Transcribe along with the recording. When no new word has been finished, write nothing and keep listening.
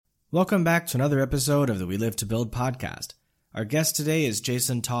Welcome back to another episode of the We Live to Build podcast. Our guest today is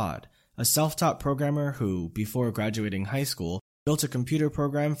Jason Todd, a self-taught programmer who, before graduating high school, built a computer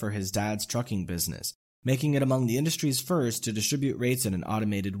program for his dad's trucking business, making it among the industry's first to distribute rates in an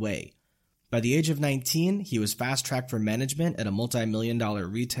automated way. By the age of 19, he was fast-tracked for management at a multi-million-dollar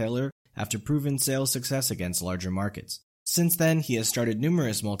retailer after proven sales success against larger markets. Since then, he has started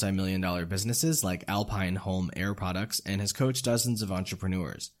numerous multi-million-dollar businesses like Alpine Home Air Products and has coached dozens of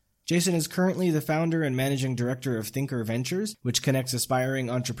entrepreneurs. Jason is currently the founder and managing director of Thinker Ventures, which connects aspiring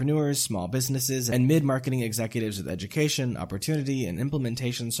entrepreneurs, small businesses, and mid-marketing executives with education, opportunity, and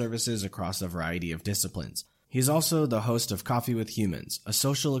implementation services across a variety of disciplines. He's also the host of Coffee with Humans, a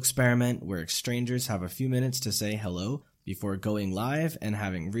social experiment where strangers have a few minutes to say hello before going live and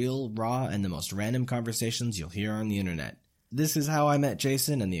having real, raw, and the most random conversations you'll hear on the internet. This is how I met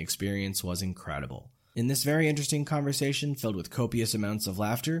Jason, and the experience was incredible. In this very interesting conversation filled with copious amounts of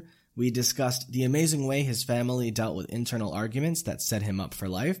laughter, we discussed the amazing way his family dealt with internal arguments that set him up for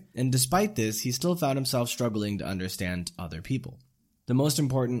life, and despite this, he still found himself struggling to understand other people. The most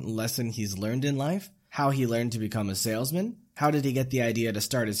important lesson he's learned in life, how he learned to become a salesman, how did he get the idea to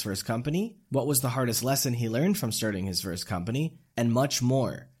start his first company, what was the hardest lesson he learned from starting his first company, and much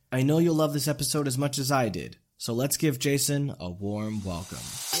more. I know you'll love this episode as much as I did, so let's give Jason a warm welcome.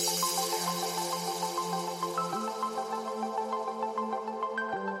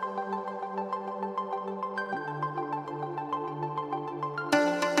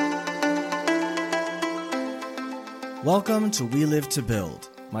 Welcome to We Live to Build.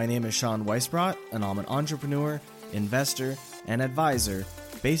 My name is Sean Weisbrot, and I'm an entrepreneur, investor, and advisor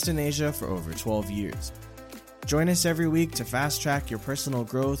based in Asia for over 12 years. Join us every week to fast-track your personal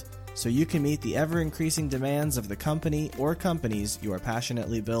growth so you can meet the ever-increasing demands of the company or companies you are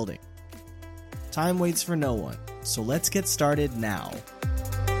passionately building. Time waits for no one, so let's get started now.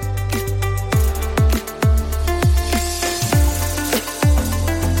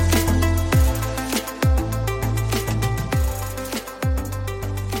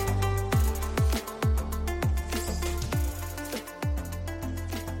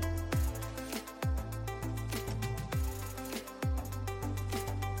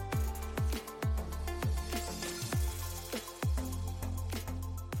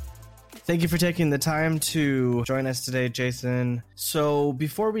 Thank you for taking the time to join us today, Jason. So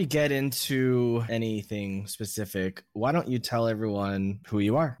before we get into anything specific, why don't you tell everyone who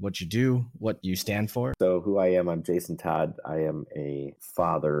you are, what you do, what you stand for? So who I am, I'm Jason Todd. I am a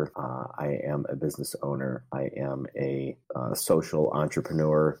father. I am a business owner. I am a social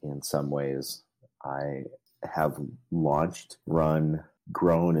entrepreneur in some ways. I have launched, run,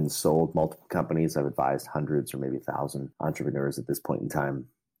 grown, and sold multiple companies. I've advised hundreds or maybe 1,000 entrepreneurs at this point in time.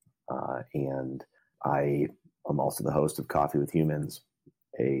 And I am also the host of Coffee with Humans,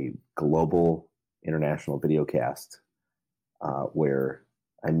 a global international video cast where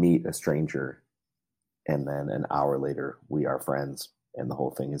I meet a stranger and then an hour later we are friends, and the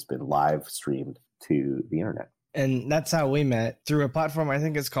whole thing has been live streamed to the internet. And that's how we met, through a platform I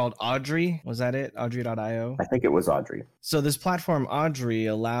think it's called Audrey. Was that it? Audrey.io? I think it was Audrey. So this platform, Audrey,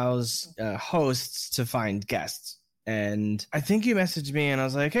 allows hosts to find guests. And I think you messaged me and I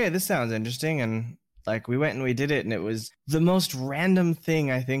was like, hey, this sounds interesting. And like we went and we did it, and it was the most random thing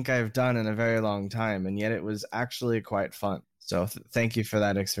I think I've done in a very long time. And yet it was actually quite fun. So thank you for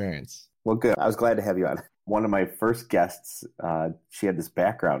that experience. Well, good. I was glad to have you on. One of my first guests, she had this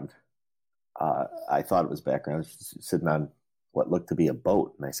background. I thought it was background. She's sitting on what looked to be a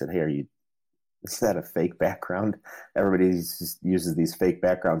boat. And I said, hey, is that a fake background? Everybody just uses these fake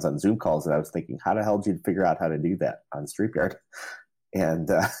backgrounds on Zoom calls. And I was thinking, how the hell did you figure out how to do that on StreetYard? And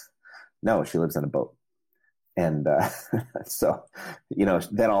no, she lives on a boat. And so,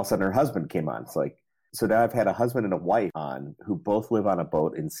 then all of a sudden her husband came on. It's like, so now I've had a husband and a wife on who both live on a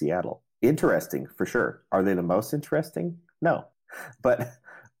boat in Seattle. Interesting, for sure. Are they the most interesting? No.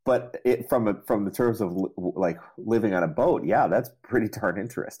 But it, from the terms of like living on a boat, yeah, that's pretty darn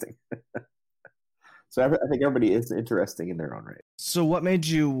interesting. So I think everybody is interesting in their own right. So what made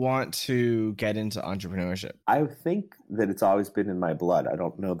you want to get into entrepreneurship? I think that it's always been in my blood. I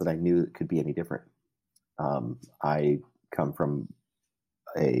don't know that I knew it could be any different. I come from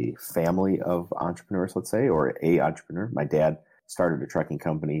a family of entrepreneurs, let's say, or a entrepreneur. My dad started a trucking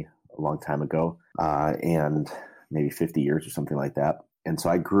company a long time ago, and maybe 50 years or something like that. And so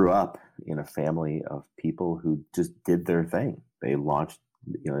I grew up in a family of people who just did their thing. They launched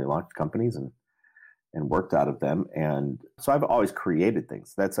companies and worked out of them. And so I've always created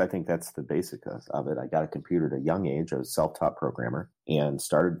things. I think that's the basic of it. I got a computer at a young age. I was a self-taught programmer and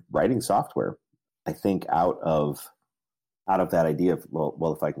started writing software. I think out of out of that idea of,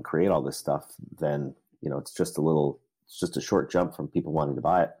 well, if I can create all this stuff, then, it's just a short jump from people wanting to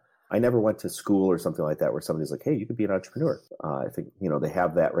buy it. I never went to school or something like that where somebody's like, hey, you could be an entrepreneur. I think, they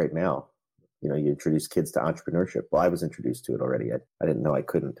have that right now. You introduce kids to entrepreneurship. Well, I was introduced to it already. I didn't know I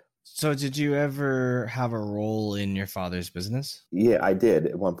couldn't. So did you ever have a role in your father's business? Yeah, I did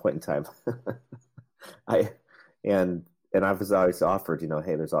at one point in time. I was always offered,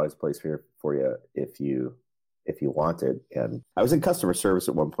 hey, there's always a place here for you if you want it. And I was in customer service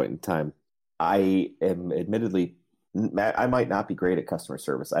at one point in time. I am admittedly, I might not be great at customer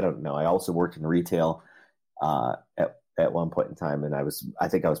service. I don't know. I also worked in retail at one point in time, and I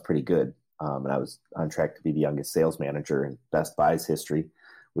think I was pretty good. And I was on track to be the youngest sales manager in Best Buy's history,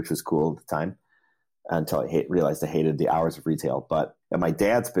 which was cool at the time, until I realized I hated the hours of retail. But at my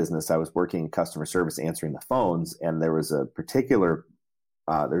dad's business, I was working in customer service, answering the phones, and there was a particular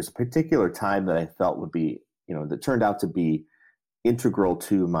time that I felt would be, that turned out to be integral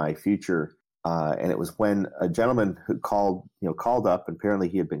to my future. And it was when a gentleman who called up, and apparently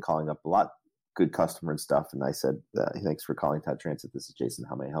he had been calling up a lot, good customer and stuff. And I said, thanks for calling Todd Transit. This is Jason.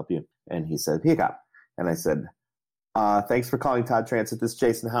 How may I help you? And he said, pick up. And I said, thanks for calling Todd Transit. This is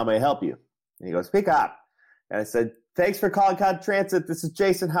Jason. How may I help you? And he goes, pick up. And I said, thanks for calling Todd Transit. This is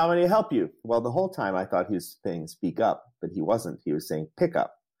Jason. How may I help you? Well, the whole time I thought he was saying speak up, but he wasn't. He was saying pick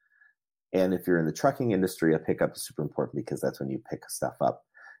up. And if you're in the trucking industry, a pickup is super important because that's when you pick stuff up.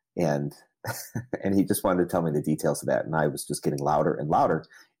 And he just wanted to tell me the details of that. And I was just getting louder and louder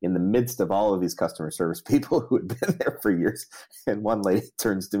in the midst of all of these customer service people who had been there for years. And one lady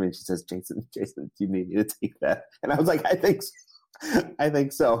turns to me and she says, Jason, do you need me to take that? And I was like, I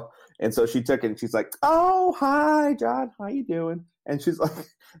think so. And so she took it and she's like, oh, hi, John. How you doing? And she's like,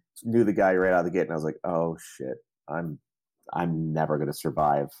 knew the guy right out of the gate. And I was like, oh, shit, I'm never going to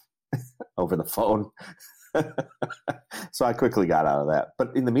survive over the phone. So I quickly got out of that.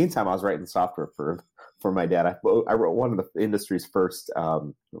 But in the meantime, I was writing software for my dad. I wrote one of the industry's first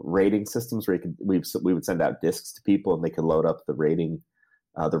rating systems where we would send out discs to people and they could load up the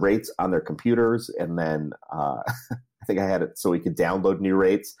rates on their computers. And then I think I had it so we could download new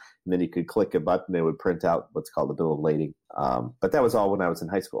rates, and then you could click a button, it would print out what's called a bill of lading. But that was all when I was in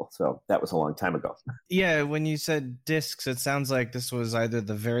high school. So that was a long time ago. Yeah, when you said discs, it sounds like this was either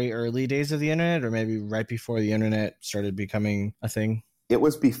the very early days of the internet or maybe right before the internet started becoming a thing. It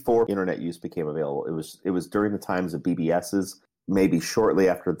was before internet use became available. It was during the times of BBSs. Maybe shortly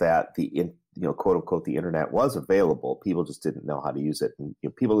after that, quote unquote, the internet was available. People just didn't know how to use it. And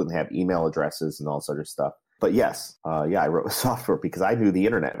people didn't have email addresses and all this other stuff. But yes, I wrote software because I knew the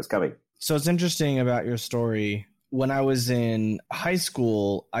internet was coming. So it's interesting about your story. When I was in high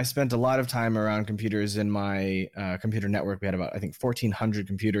school, I spent a lot of time around computers in my computer network. We had about, I think, 1,400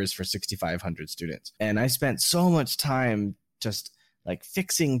 computers for 6,500 students. And I spent so much time just like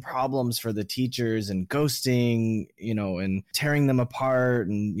fixing problems for the teachers and ghosting, and tearing them apart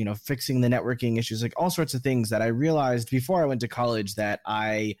and, fixing the networking issues, like all sorts of things that I realized before I went to college that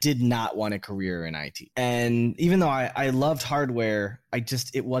I did not want a career in IT. And even though I loved hardware,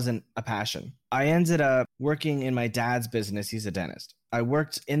 it wasn't a passion. I ended up working in my dad's business. He's a dentist. I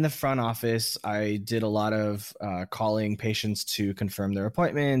worked in the front office. I did a lot of calling patients to confirm their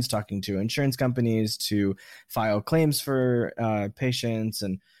appointments, talking to insurance companies to file claims for patients,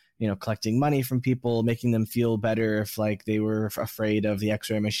 and collecting money from people, making them feel better if like they were afraid of the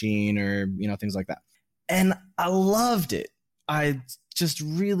X-ray machine or things like that. And I loved it. I just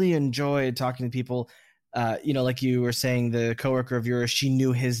really enjoyed talking to people. Like you were saying, the coworker of yours, she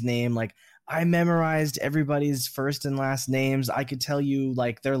knew his name. Like, I memorized everybody's first and last names. I could tell you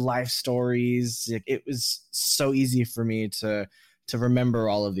like their life stories. It was so easy for me to remember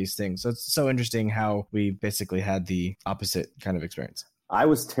all of these things. So it's so interesting how we basically had the opposite kind of experience. I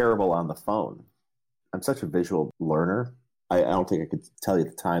was terrible on the phone. I'm such a visual learner. I don't think I could tell you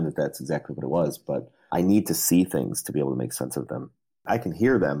at the time that that's exactly what it was, but I need to see things to be able to make sense of them. I can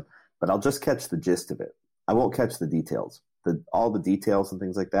hear them, but I'll just catch the gist of it. I won't catch the details. All the details and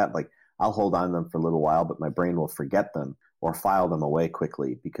things like that, like I'll hold on to them for a little while, but my brain will forget them or file them away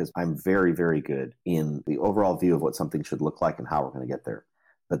quickly because I'm very, very good in the overall view of what something should look like and how we're going to get there.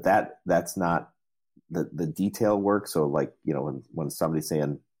 But that's not the detail work. So like, when somebody's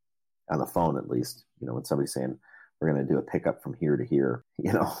saying on the phone, at least, when somebody's saying we're going to do a pickup from here to here,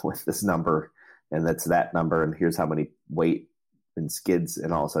 with this number and that's that number and here's how many weight and skids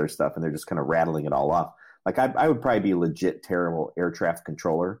and all this other stuff. And they're just kind of rattling it all off. Like I would probably be a legit terrible air traffic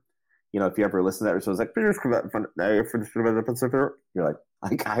controller. If you ever listen to that, so it's like, you're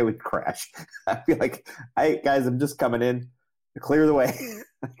like I would crash. I'd be like, hey guys, I'm just coming in to clear the way.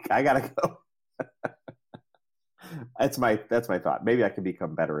 I gotta go. That's my thought. Maybe I can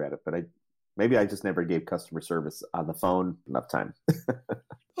become better at it, but maybe I just never gave customer service on the phone enough time.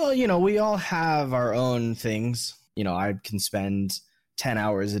 Well, we all have our own things. I can spend 10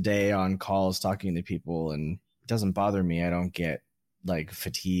 hours a day on calls talking to people, and it doesn't bother me. I don't get like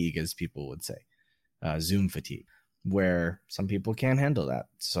fatigue, as people would say, Zoom fatigue, where some people can't handle that.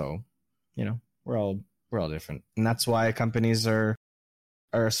 So, we're all different. And that's why companies are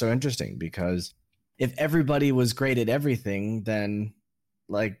so interesting, because if everybody was great at everything, then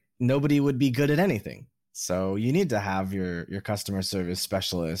like nobody would be good at anything. So you need to have your customer service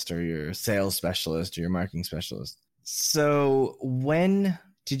specialist or your sales specialist or your marketing specialist. So when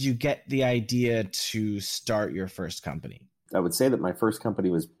did you get the idea to start your first company? I would say that my first company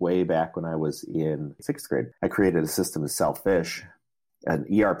was way back when I was in 6th grade. I created a system to sell fish, an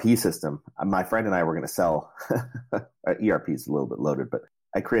ERP system. My friend and I were going to sell, ERP is a little bit loaded, but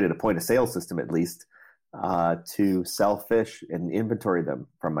I created a point of sale system at least to sell fish and inventory them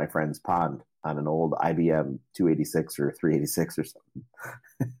from my friend's pond on an old IBM 286 or 386 or something.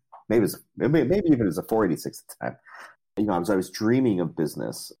 maybe even it was a 486 at the time. I was dreaming of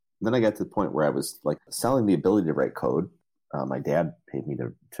business. Then I got to the point where I was like selling the ability to write code. My dad paid me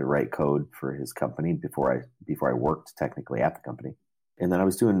to write code for his company before I worked technically at the company. And then I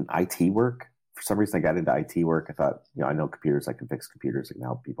was doing IT work. For some reason, I got into IT work. I thought, I know computers. I can fix computers. I can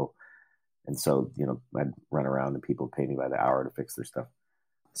help people. And so, I'd run around and people pay me by the hour to fix their stuff.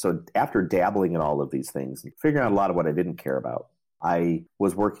 So after dabbling in all of these things and figuring out a lot of what I didn't care about, I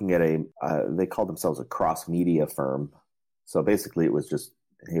was working at they called themselves a cross-media firm. So basically it was just,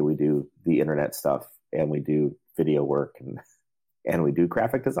 hey, we do the internet stuff and we do video work and we do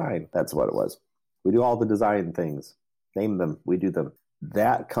graphic design. That's what it was. We do all the design things. Name them. We do them.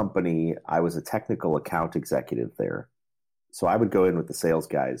 That company, I was a technical account executive there. So I would go in with the sales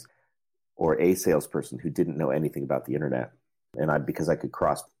guys or a salesperson who didn't know anything about the internet. And because I could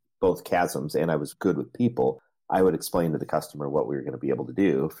cross both chasms and I was good with people, I would explain to the customer what we were going to be able to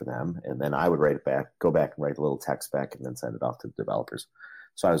do for them. And then I would go back and write a little tech spec and then send it off to the developers.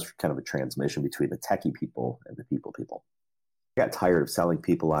 So I was kind of a transmission between the techie people and the people. I got tired of selling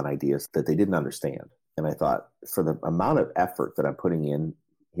people on ideas that they didn't understand. And I thought, for the amount of effort that I'm putting in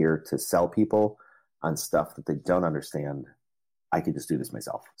here to sell people on stuff that they don't understand, I could just do this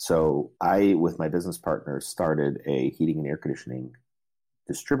myself. So I, with my business partner, started a heating and air conditioning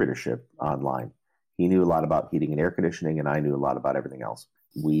distributorship online. He knew a lot about heating and air conditioning, and I knew a lot about everything else.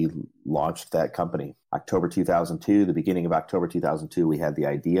 We launched that company October 2002. The beginning of October 2002, we had the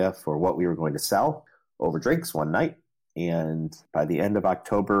idea for what we were going to sell over drinks one night. And by the end of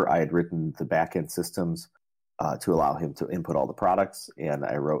October, I had written the back-end systems to allow him to input all the products. And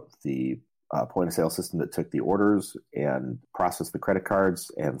I wrote the point-of-sale system that took the orders and processed the credit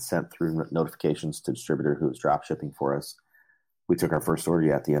cards and sent through notifications to the distributor who was drop shipping for us. We took our first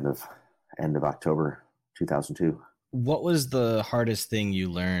order at the end of October 2002. What was the hardest thing you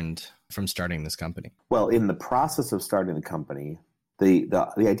learned from starting this company? Well, in the process of starting the company, the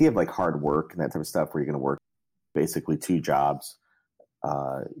idea of like hard work and that type of stuff where you're going to work basically 2 jobs,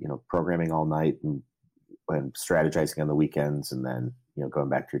 programming all night and strategizing on the weekends, and then, going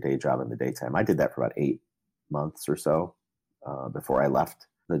back to your day job in the daytime. I did that for about 8 months or so before I left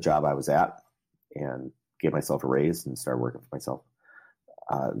the job I was at and gave myself a raise and started working for myself.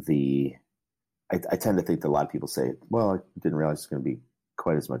 I tend to think that a lot of people say, well, I didn't realize it's going to be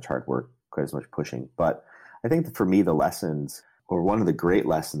quite as much hard work, quite as much pushing. But I think that for me, the lessons, or one of the great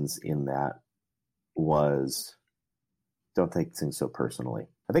lessons in that, was don't take things so personally.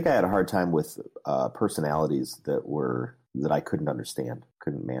 I think I had a hard time with personalities that I couldn't understand,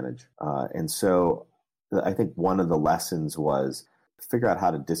 couldn't manage. And so I think one of the lessons was figure out how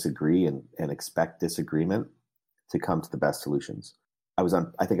to disagree and expect disagreement to come to the best solutions.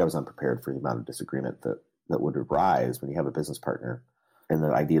 I think I was unprepared for the amount of disagreement that would arise when you have a business partner, and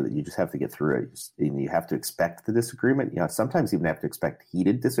the idea that you just have to get through it. You have to expect the disagreement. Sometimes even have to expect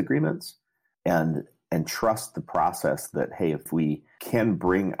heated disagreements, and trust the process that, hey, if we can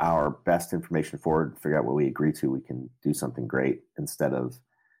bring our best information forward, figure out what we agree to, we can do something great instead of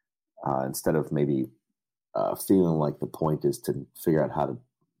maybe feeling like the point is to figure out how to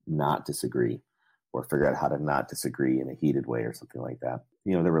not disagree, or figure out how to not disagree in a heated way or something like that.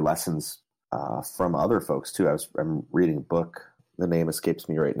 There were lessons from other folks too. I'm reading a book. The name escapes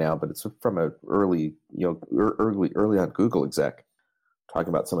me right now, but it's from a early on Google exec talking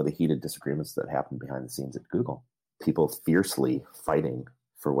about some of the heated disagreements that happened behind the scenes at Google. People fiercely fighting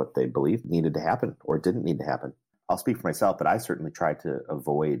for what they believed needed to happen or didn't need to happen. I'll speak for myself, but I certainly tried to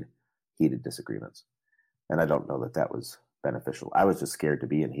avoid heated disagreements. And I don't know that was beneficial. I was just scared to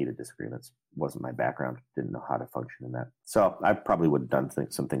be in heated disagreements. It wasn't my background. Didn't know how to function in that. So I probably would have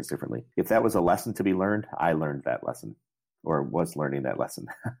done some things differently. If that was a lesson to be learned, I learned that lesson, or was learning that lesson.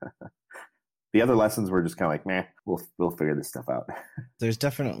 The other lessons were just kind of like, meh, we'll figure this stuff out. There's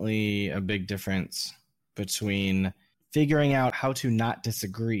definitely a big difference between figuring out how to not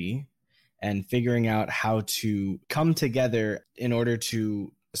disagree and figuring out how to come together in order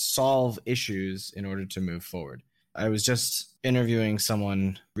to solve issues in order to move forward. I was just interviewing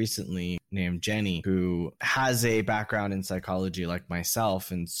someone recently named Jenny who has a background in psychology like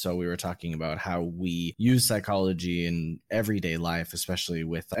myself. And so we were talking about how we use psychology in everyday life, especially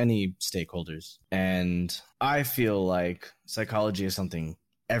with any stakeholders. And I feel like psychology is something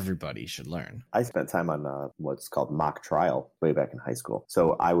everybody should learn. I spent time on what's called mock trial way back in high school.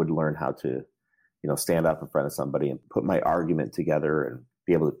 So I would learn how to, stand up in front of somebody and put my argument together and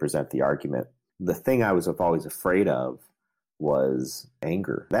be able to present the argument. The thing I was always afraid of was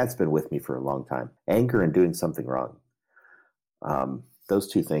anger. That's been with me for a long time. Anger and doing something wrong. Those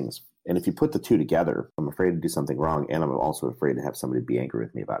two things. And if you put the two together, I'm afraid to do something wrong, and I'm also afraid to have somebody be angry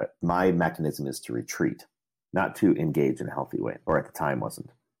with me about it. My mechanism is to retreat, not to engage in a healthy way, or at the time wasn't.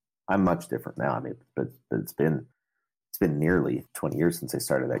 I'm much different now. I mean, but it's been nearly 20 years since I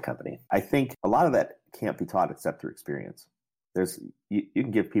started that company. I think a lot of that can't be taught except through experience. You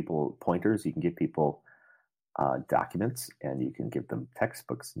can give people pointers, you can give people documents, and you can give them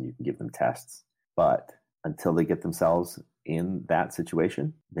textbooks, and you can give them tests. But until they get themselves in that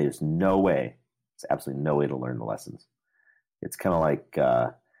situation, there's absolutely no way to learn the lessons. It's kind of like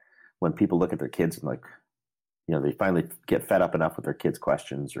when people look at their kids and they finally get fed up enough with their kids'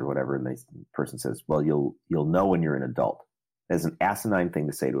 questions or whatever, and the person says, well, you'll know when you're an adult. That's an asinine thing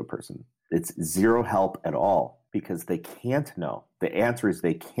to say to a person. It's zero help at all because they can't know. The answer is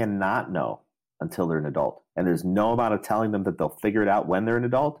they cannot know until they're an adult. And there's no amount of telling them that they'll figure it out when they're an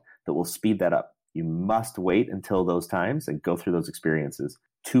adult that will speed that up. You must wait until those times and go through those experiences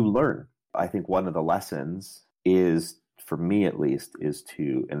to learn. I think one of the lessons is, for me at least,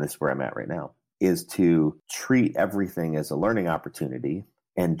 and this is where I'm at right now, is to treat everything as a learning opportunity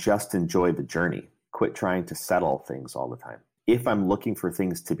and just enjoy the journey. Quit trying to settle things all the time. If I'm looking for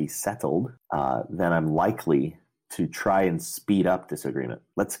things to be settled, then I'm likely to try and speed up disagreement.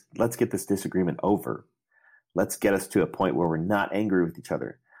 Let's get this disagreement over. Let's get us to a point where we're not angry with each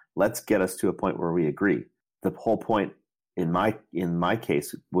other. Let's get us to a point where we agree. The whole point in my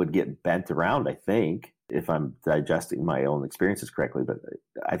case would get bent around, I think, if I'm digesting my own experiences correctly. But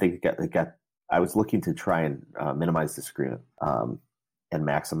I think I was looking to try and minimize disagreement and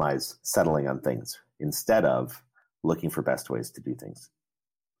maximize settling on things instead of looking for best ways to do things.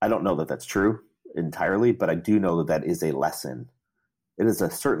 I don't know that that's true entirely, but I do know that is a lesson. It is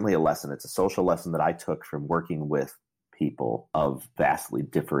certainly a lesson. It's a social lesson that I took from working with people of vastly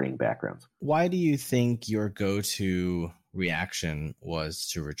differing backgrounds. Why do you think your go-to reaction was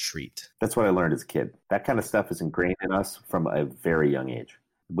to retreat? That's what I learned as a kid. That kind of stuff is ingrained in us from a very young age.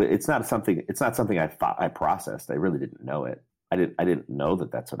 But it's not something I processed. I really didn't know it. I didn't know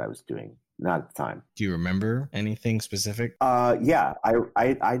that that's what I was doing. Not at the time. Do you remember anything specific? Yeah.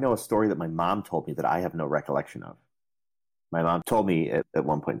 I know a story that my mom told me that I have no recollection of. My mom told me at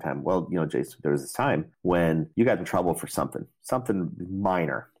one point in time, well, Jason, there was this time when you got in trouble for something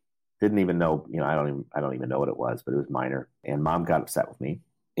minor. Didn't even know, I don't even know what it was, but it was minor. And Mom got upset with me,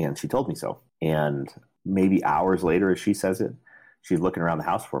 and she told me so. And maybe hours later, as she says it, she's looking around the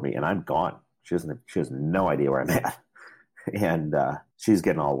house for me, and I'm gone. She has no idea where I'm at. And she's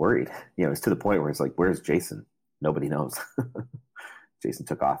getting all worried. It's to the point where it's like, where's Jason? Nobody knows. Jason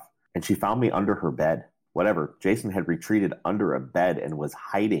took off. And she found me under her bed. Whatever. Jason had retreated under a bed and was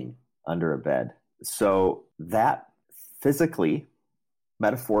hiding under a bed. So that physically,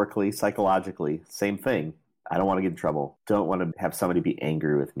 metaphorically, psychologically, same thing. I don't want to get in trouble. Don't want to have somebody be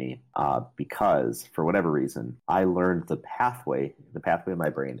angry with me because, for whatever reason, I learned the pathway in my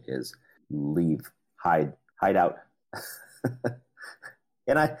brain is leave, hide out.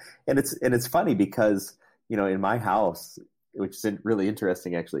 And it's funny because, in my house, which is really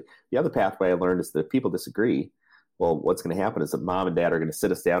interesting, actually, the other pathway I learned is that if people disagree, well, what's going to happen is that Mom and Dad are going to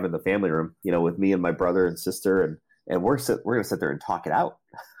sit us down in the family room, with me and my brother and sister, and we're going to sit there and talk it out.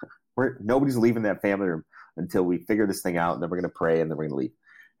 Nobody's leaving that family room until we figure this thing out, and then we're going to pray, and then we're going to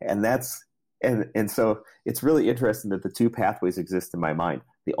leave. And so it's really interesting that the two pathways exist in my mind.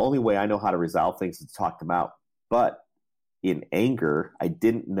 The only way I know how to resolve things is to talk them out. But in anger, I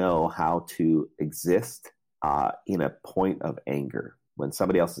didn't know how to exist in a point of anger. When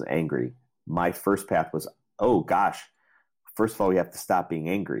somebody else is angry, my first path was, oh gosh, first of all, we have to stop being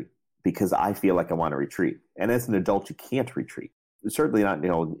angry. because I feel like I want to retreat. And as an adult, you can't retreat. Certainly not,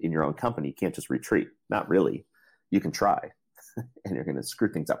 in your own company. You can't just retreat. Not really. You can try, and you're going to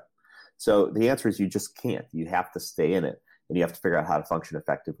screw things up. So the answer is you just can't. You have to stay in it, and you have to figure out how to function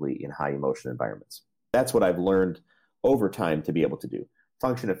effectively in high emotion environments. That's what I've learned over time to be able to do.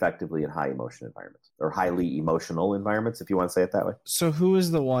 Function effectively in high emotion environments, or highly emotional environments, if you want to say it that way. So who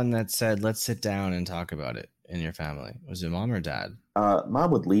was the one that said, let's sit down and talk about it in your family? Was it mom or dad? Mom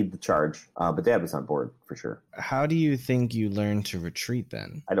would lead the charge, but dad was on board for sure. How do you think you learned to retreat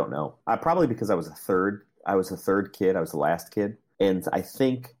then? I don't know. Probably because I was a third kid. I was the last kid. And I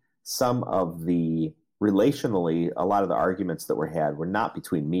think some of the relationally, a lot of the arguments that were had were not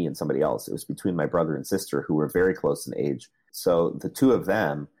between me and somebody else. It was between my brother and sister, who were very close in age. So the two of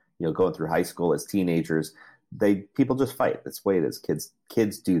them, going through high school as teenagers, people just fight. That's the way it is.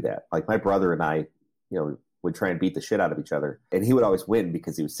 Kids do that. Like my brother and I, would try and beat the shit out of each other, and he would always win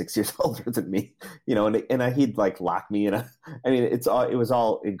because he was 6 years older than me, and he'd like lock me in it was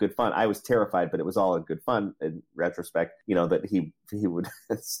all in good fun. I was terrified, but it was all in good fun in retrospect, that he would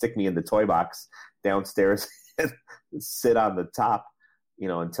stick me in the toy box downstairs and sit on the top,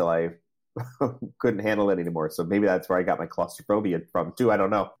 until I couldn't handle it anymore. So maybe that's where I got my claustrophobia from too. I don't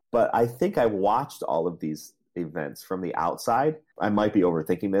know. But I think I watched all of these events from the outside. I might be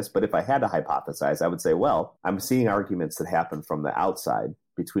overthinking this, but if I had to hypothesize, I would say, well, I'm seeing arguments that happen from the outside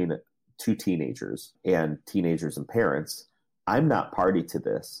between two teenagers and parents. I'm not party to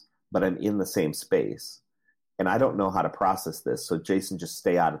this, but I'm in the same space. And I don't know how to process this. So Jason, just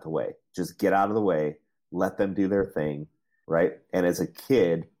stay out of the way. Just get out of the way. Let them do their thing. Right. And as a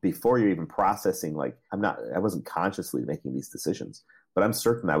kid, before you're even processing, I wasn't consciously making these decisions, but I'm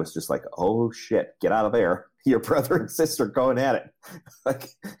certain I was just like, oh shit, get out of there. Your brother and sister going at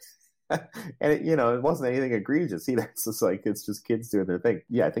it. And it wasn't anything egregious either. It's just it's just kids doing their thing.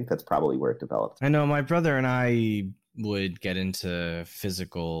 Yeah, I think that's probably where it developed. I know my brother and I would get into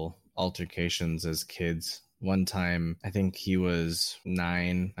physical altercations as kids. One time, I think he was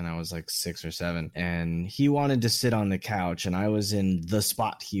 9 and I was 6 or 7, and he wanted to sit on the couch and I was in the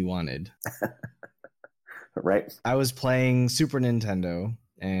spot he wanted. Right. I was playing Super Nintendo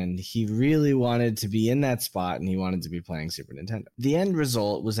and he really wanted to be in that spot and he wanted to be playing Super Nintendo. The end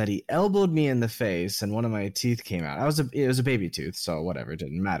result was that he elbowed me in the face and one of my teeth came out. It was a baby tooth, so whatever, it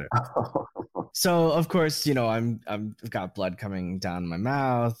didn't matter. So of course, I've got blood coming down my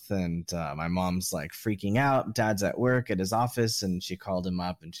mouth, and my mom's freaking out. Dad's at work at his office, and she called him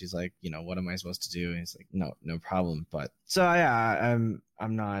up, and she's like, what am I supposed to do? And he's like, no problem. But so yeah,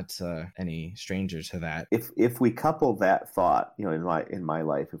 I'm not any stranger to that. If we couple that thought, in my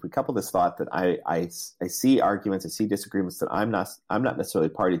life, if we couple this thought that I see arguments, I see disagreements that I'm not necessarily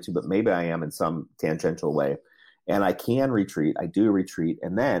party to, but maybe I am in some tangential way. And I can retreat. I do retreat.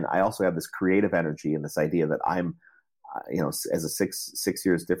 And then I also have this creative energy and this idea that I'm, as a six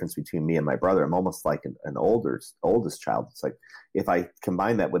years difference between me and my brother, I'm almost like an oldest child. It's like, if I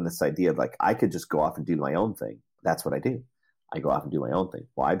combine that with this idea of I could just go off and do my own thing. That's what I do. I go off and do my own thing.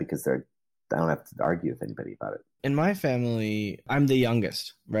 Why? Because I don't have to argue with anybody about it. In my family, I'm the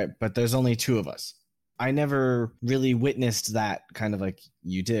youngest, right? But there's only 2 of us. I never really witnessed that kind of like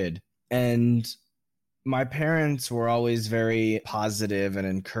you did. And my parents were always very positive and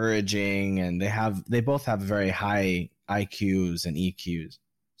encouraging, and they both have very high IQs and EQs.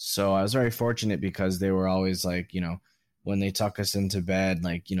 So I was very fortunate because they were always when they tuck us into bed,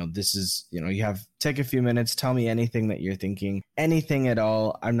 this is, take a few minutes, tell me anything that you're thinking, anything at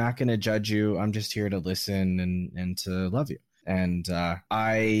all. I'm not going to judge you. I'm just here to listen and to love you. And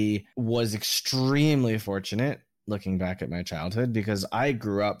I was extremely fortunate looking back at my childhood, because I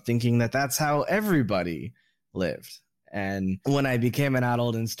grew up thinking that that's how everybody lived. And when I became an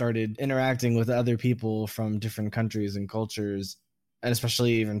adult and started interacting with other people from different countries and cultures, and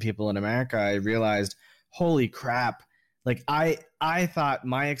especially even people in America, I realized, holy crap, I thought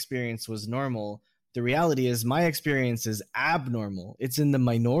my experience was normal. The reality is my experience is abnormal. It's in the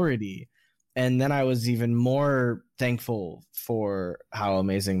minority. And then I was even more thankful for how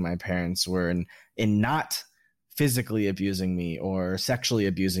amazing my parents were in not physically abusing me or sexually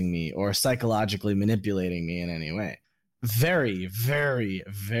abusing me or psychologically manipulating me in any way. Very, very,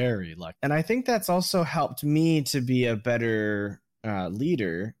 very lucky. And I think that's also helped me to be a better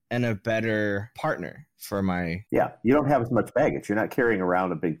leader and a better partner for my... Yeah, you don't have as much baggage. You're not carrying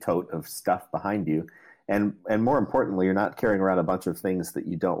around a big tote of stuff behind you. And more importantly, you're not carrying around a bunch of things that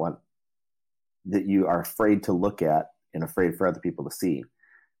you don't want, that you are afraid to look at and afraid for other people to see.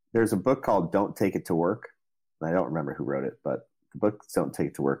 There's a book called Don't Take It to Work. I don't remember who wrote it, but the book Don't Take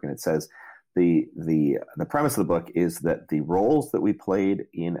It to Work. And it says the premise of the book is that the roles that we played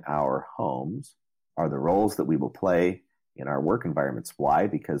in our homes are the roles that we will play in our work environments. Why?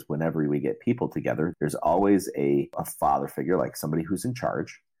 Because whenever we get people together, there's always a father figure, like somebody who's in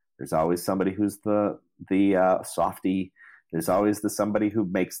charge. There's always somebody who's the softy. There's always the somebody who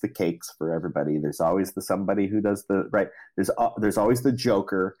makes the cakes for everybody. There's always the somebody who does the right. There's always the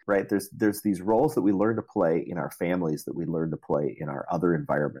joker, right? There's these roles that we learn to play in our families, that we learn to play in our other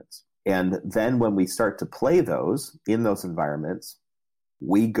environments. And then when we start to play those in those environments,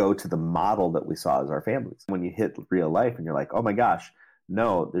 we go to the model that we saw as our families. When you hit real life and you're like, oh my gosh,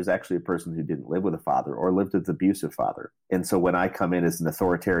 no, there's actually a person who didn't live with a father or lived with an abusive father. And so when I come in as an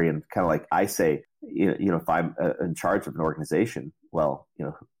authoritarian, kind of like I say, if I'm in charge of an organization, well,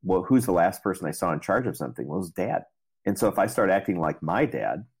 who's the last person I saw in charge of something? Well, it was dad. And so if I start acting like my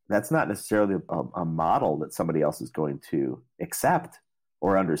dad, that's not necessarily a model that somebody else is going to accept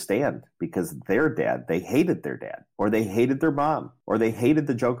or understand, because their dad, they hated their dad, or they hated their mom, or they hated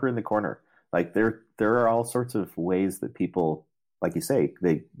the joker in the corner. Like there are all sorts of ways that people, like you say,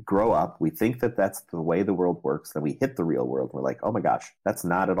 they grow up. We think that that's the way the world works. Then we hit the real world. We're like, oh my gosh, that's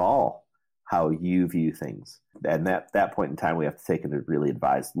not at all how you view things. And at that point in time, we have to take a really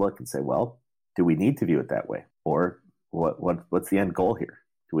advised look and say, well, do we need to view it that way? Or what's the end goal here?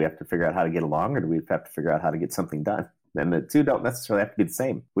 Do we have to figure out how to get along, or do we have to figure out how to get something done? And the two don't necessarily have to be the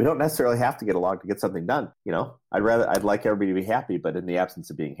same. We don't necessarily have to get along to get something done. I'd like everybody to be happy, but in the absence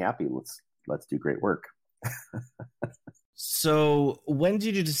of being happy, let's do great work. So when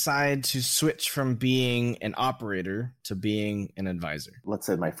did you decide to switch from being an operator to being an advisor? Let's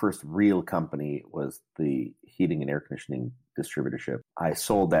say my first real company was the heating and air conditioning distributorship. I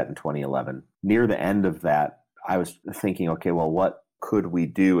sold that in 2011. Near the end of that, I was thinking, okay, well, what could we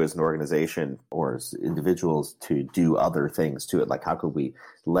do as an organization or as individuals to do other things to it? Like, how could we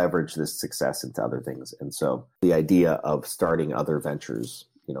leverage this success into other things? And so the idea of starting other ventures,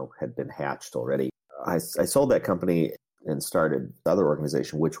 had been hatched already. I sold that company and started the other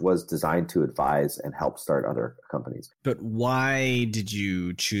organization, which was designed to advise and help start other companies. But why did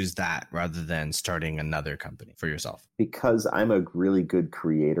you choose that rather than starting another company for yourself? Because I'm a really good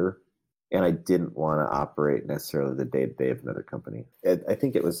creator, and I didn't want to operate necessarily the day-to-day of another company. I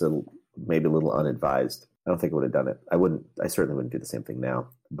think it was maybe a little unadvised. I don't think I would have done it. I certainly wouldn't do the same thing now.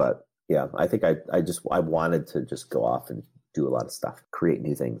 But yeah, I think I wanted to just go off and do a lot of stuff, create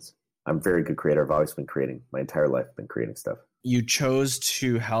new things. I'm a very good creator. I've always been creating. My entire life I've been creating stuff. You chose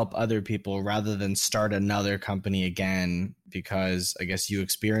to help other people rather than start another company again because I guess you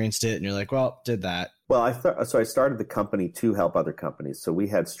experienced it and you're like, well, did that. Well, I started the company to help other companies. So we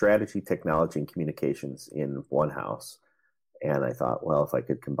had strategy, technology, and communications in one house. And I thought, well, if I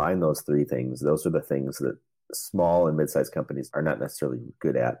could combine those three things, those are the things that small and mid-sized companies are not necessarily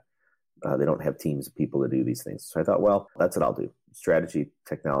good at. They don't have teams of people to do these things. So I thought, well, that's what I'll do. Strategy,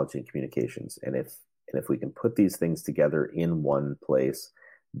 technology, and communications. And if we can put these things together in one place,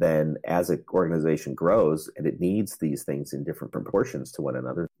 then as an organization grows and it needs these things in different proportions to one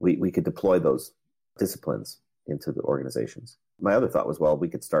another, we could deploy those disciplines into the organizations. My other thought was, well, we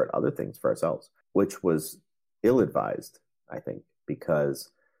could start other things for ourselves, which was ill-advised, I think,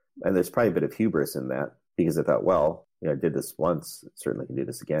 and there's probably a bit of hubris in that, because I thought, well, I did this once, certainly can do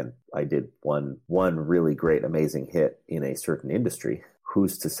this again. I did one really great, amazing hit in a certain industry.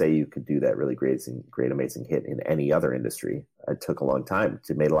 Who's to say you could do that really great, amazing hit in any other industry? It took a long time.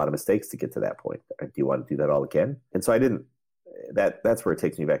 Made a lot of mistakes to get to that point. Do you want to do that all again? And so I didn't. That's where it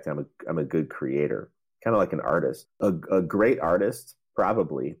takes me back to I'm a good creator, kind of like an artist. A great artist,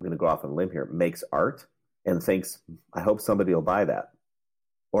 probably, I'm going to go off on a limb here, makes art and thinks, I hope somebody will buy that.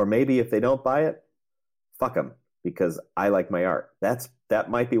 Or maybe if they don't buy it, fuck them, because I like my art. That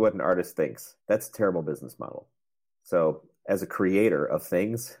might be what an artist thinks. That's a terrible business model. So as a creator of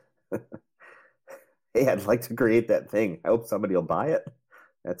things, hey, I'd like to create that thing. I hope somebody will buy it.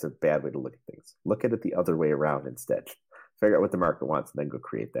 That's a bad way to look at things. Look at it the other way around instead. Figure out what the market wants and then go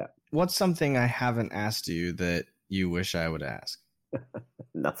create that. What's something I haven't asked you that you wish I would ask?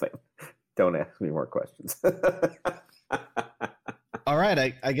 Nothing. Don't ask me more questions. All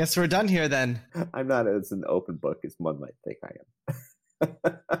right. I guess we're done here then. I'm not as an open book as one might think I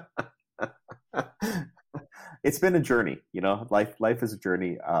am. It's been a journey, life is a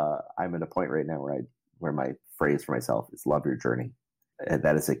journey. I'm at a point right now where my phrase for myself is love your journey. And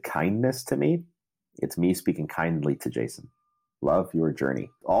that is a kindness to me. It's me speaking kindly to Jason. Love your journey.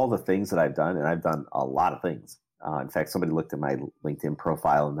 All the things that I've done, and I've done a lot of things. In fact, somebody looked at my LinkedIn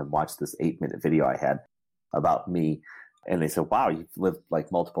profile and then watched this 8-minute video I had about me. And they said, wow, you've lived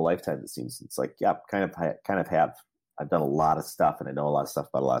like multiple lifetimes, it seems. It's like, yeah, kind of have. I've done a lot of stuff and I know a lot of stuff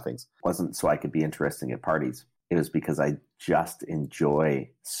about a lot of things. It wasn't so I could be interesting at parties. It was because I just enjoy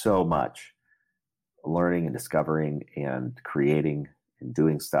so much learning and discovering and creating and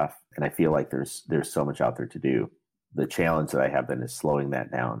doing stuff. And I feel like there's so much out there to do. The challenge that I have then is slowing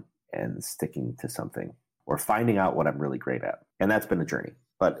that down and sticking to something or finding out what I'm really great at. And that's been a journey.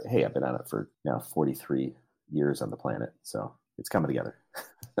 But hey, I've been on it for now 43 years on the planet. So it's coming together.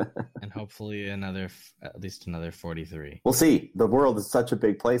 And hopefully at least another 43. We'll see. The world is such a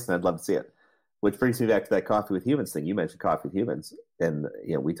big place and I'd love to see it. Which brings me back to that Coffee with Humans thing. You mentioned Coffee with Humans, and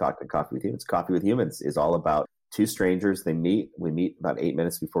we talked about Coffee with Humans. Coffee with Humans is all about two strangers. They meet. We meet about 8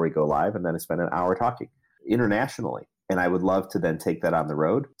 minutes before we go live, and then I spend an hour talking internationally. And I would love to then take that on the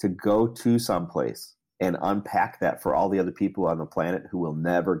road to go to some place and unpack that for all the other people on the planet who will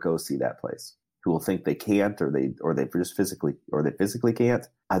never go see that place, who will think they can't, or they physically can't.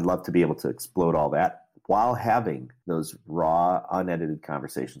 I'd love to be able to explode all that while having those raw, unedited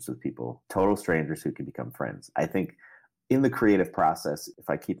conversations with people, total strangers who can become friends. I think in the creative process, if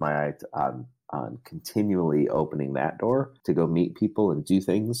I keep my eye on continually opening that door to go meet people and do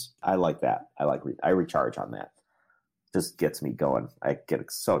things, I like that. I recharge on that. Just gets me going. I get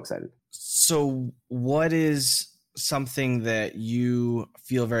so excited. So what is something that you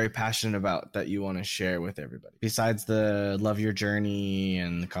feel very passionate about that you want to share with everybody besides the Love Your Journey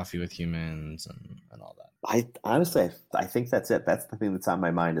and the Coffee with Humans and all that? I honestly think that's it. That's the thing that's on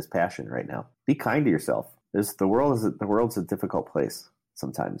my mind is passion right now. Be kind to yourself. The world's a difficult place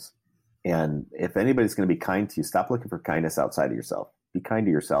sometimes. And if anybody's going to be kind to you, stop looking for kindness outside of yourself. Be kind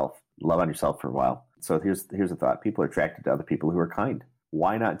to yourself. Love on yourself for a while. So here's a thought. People are attracted to other people who are kind.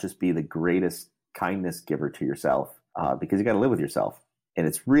 Why not just be the greatest kindness giver to yourself? Because you got to live with yourself. And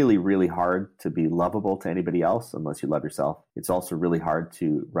it's really, really hard to be lovable to anybody else unless you love yourself. It's also really hard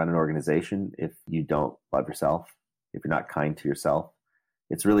to run an organization if you don't love yourself, if you're not kind to yourself.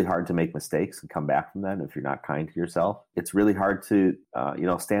 It's really hard to make mistakes and come back from them if you're not kind to yourself. It's really hard to,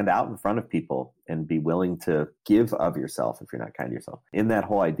 stand out in front of people and be willing to give of yourself if you're not kind to yourself. In that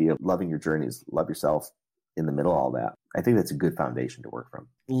whole idea of loving your journeys, love yourself in the middle of all that. I think that's a good foundation to work from.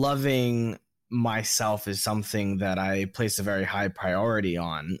 Loving myself is something that I place a very high priority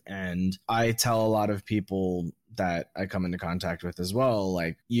on. And I tell a lot of people that I come into contact with as well,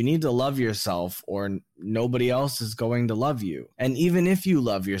 like, you need to love yourself or nobody else is going to love you. And even if you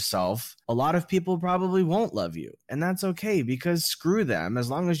love yourself, a lot of people probably won't love you. And that's okay, because screw them. As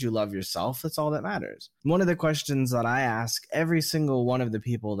long as you love yourself, that's all that matters. One of the questions that I ask every single one of the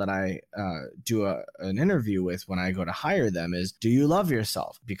people that I do an interview with when I go to hire them is, do you love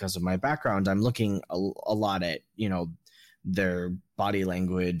yourself? Because of my background, I'm looking a lot at, their body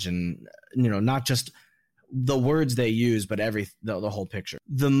language and, not just the words they use, but the whole picture.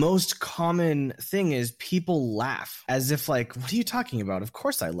 The most common thing is people laugh as if like, what are you talking about? Of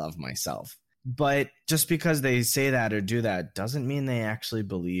course I love myself. But just because they say that or do that doesn't mean they actually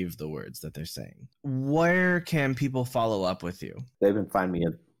believe the words that they're saying. Where can people follow up with you? They can find me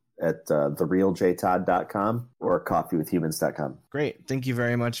at therealjtodd.com or coffeewithhumans.com. Great. Thank you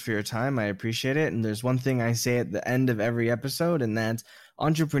very much for your time. I appreciate it. And there's one thing I say at the end of every episode, and that's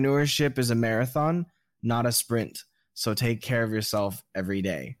entrepreneurship is a marathon, not a sprint. So take care of yourself every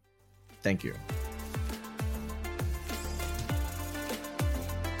day. Thank you.